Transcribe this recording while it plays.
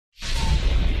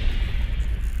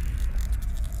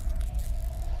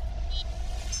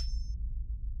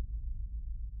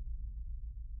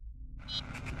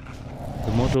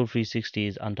Moto 360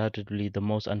 is undoubtedly the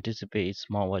most anticipated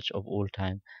smartwatch of all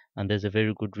time, and there's a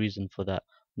very good reason for that.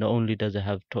 Not only does it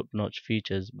have top-notch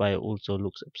features, but it also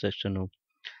looks exceptional.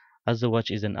 As the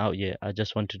watch isn't out yet, I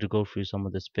just wanted to go through some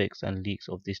of the specs and leaks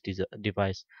of this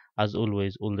device. As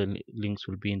always, all the links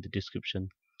will be in the description.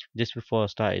 Just before I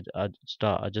start,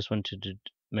 I just wanted to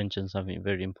mention something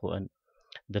very important.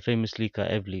 The famous leaker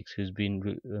Evleaks, who's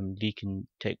been leaking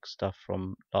tech stuff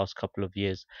from last couple of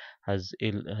years, has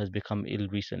become ill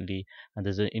recently, and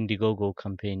there's an Indiegogo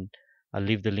campaign. I'll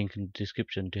leave the link in the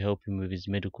description to help him with his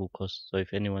medical costs. So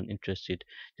if anyone interested,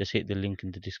 just hit the link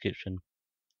in the description.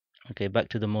 Okay, back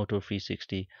to the Moto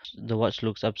 360. The watch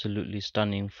looks absolutely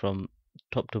stunning from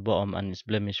top to bottom, and it's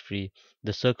blemish free.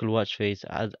 The circle watch face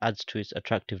adds to its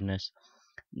attractiveness.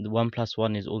 The OnePlus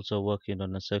One is also working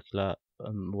on a circular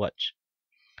watch.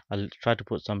 I'll try to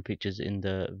put some pictures in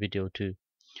the video too.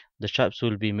 The straps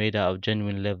will be made out of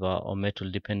genuine leather or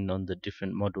metal depending on the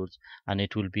different models, and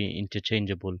it will be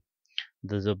interchangeable.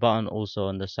 There's a button also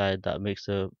on the side that makes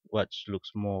the watch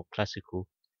looks more classical.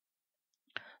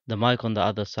 The mic on the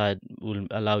other side will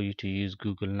allow you to use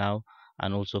Google Now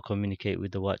and also communicate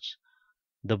with the watch.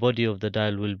 The body of the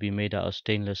dial will be made out of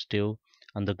stainless steel,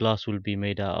 and the glass will be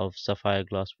made out of sapphire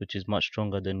glass, which is much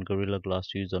stronger than Gorilla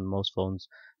Glass used on most phones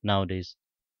nowadays.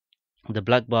 The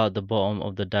black bar at the bottom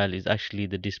of the dial is actually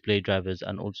the display drivers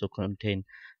and also contain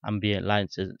ambient light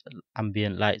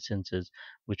sensors,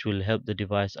 which will help the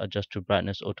device adjust to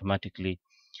brightness automatically.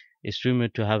 It's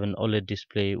rumored to have an OLED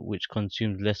display which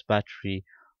consumes less battery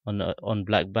on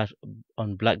black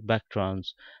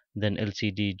backgrounds than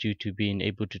LCD due to being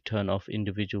able to turn off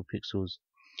individual pixels.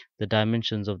 The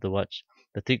dimensions of the watch: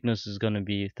 the thickness is going to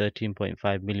be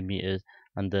 13.5 millimeters,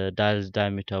 and the dial's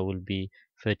diameter will be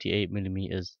 38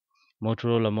 millimeters.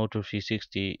 Motorola Moto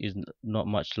 360 is not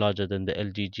much larger than the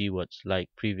LG watch like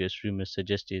previous rumors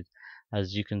suggested,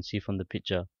 as you can see from the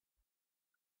picture.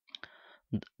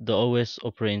 The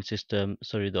operating system,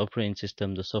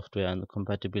 the software, and the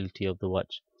compatibility of the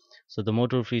watch. So the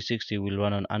Moto 360 will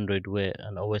run on Android Wear,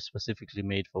 an OS specifically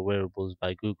made for wearables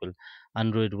by Google.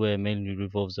 Android Wear mainly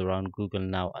revolves around Google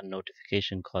Now and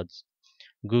notification cards.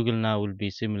 Google Now will be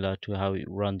similar to how it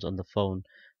runs on the phone.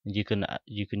 You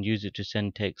can use it to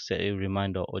send text, set a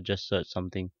reminder, or just search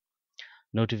something.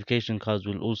 Notification cards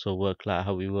will also work like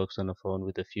how it works on a phone,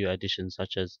 with a few additions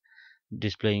such as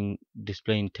displaying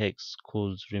text,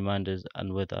 calls, reminders,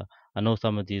 and weather. I know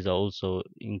some of these are also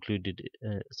included.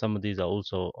 Some of these are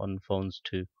also on phones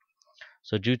too.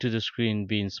 So due to the screen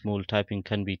being small, typing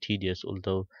can be tedious,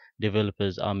 although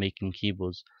developers are making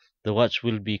keyboards. The watch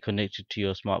will be connected to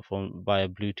your smartphone via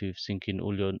Bluetooth, syncing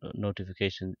all your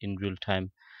notifications in real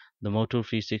time. The Moto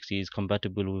 360 is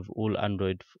compatible with all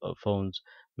Android phones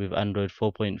with Android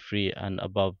 4.3 and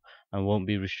above, and won't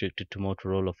be restricted to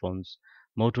Motorola phones.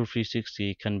 Moto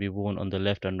 360 can be worn on the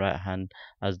left and right hand,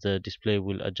 as the display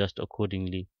will adjust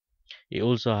accordingly. It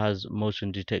also has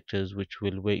motion detectors which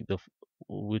will wake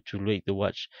the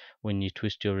watch when you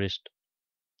twist your wrist.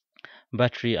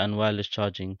 Battery and wireless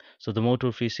charging. So the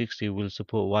Moto 360 will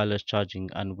support wireless charging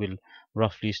and will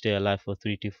roughly stay alive for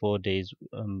 3 to 4 days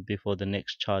before the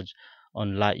next charge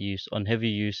on light use. On heavy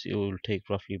use, it will take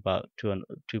roughly about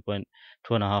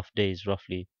 2.5 days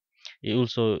roughly.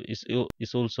 It's also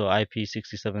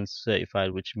IP67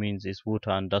 certified, which means it's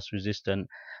water and dust resistant,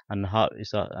 and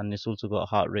it's also got a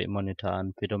heart rate monitor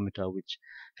and pedometer, which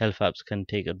health apps can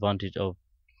take advantage of.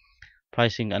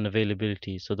 Pricing and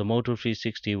availability. So the Moto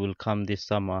 360 will come this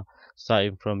summer,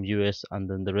 starting from US, and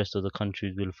then the rest of the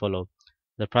countries will follow.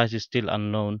 The price is still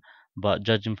unknown, but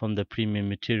judging from the premium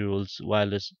materials,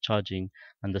 wireless charging,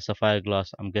 and the sapphire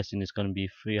glass, I'm guessing it's going to be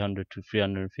 $300 to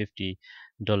 $350.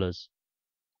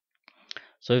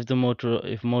 So if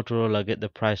Motorola get the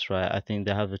price right, I think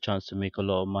they have a chance to make a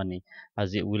lot of money,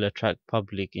 as it will attract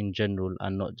public in general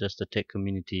and not just the tech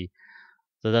community.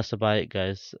 So that's about it,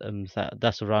 guys.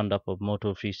 That's a roundup of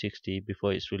Moto 360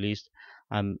 before it's released.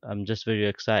 I'm just very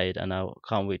excited, and I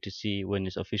can't wait to see when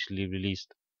it's officially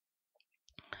released.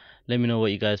 Let me know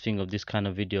what you guys think of this kind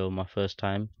of video, my first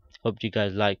time. Hope you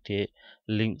guys liked it.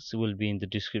 Links will be in the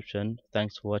description.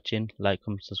 Thanks for watching. Like,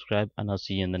 comment, subscribe, and I'll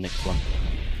see you in the next one.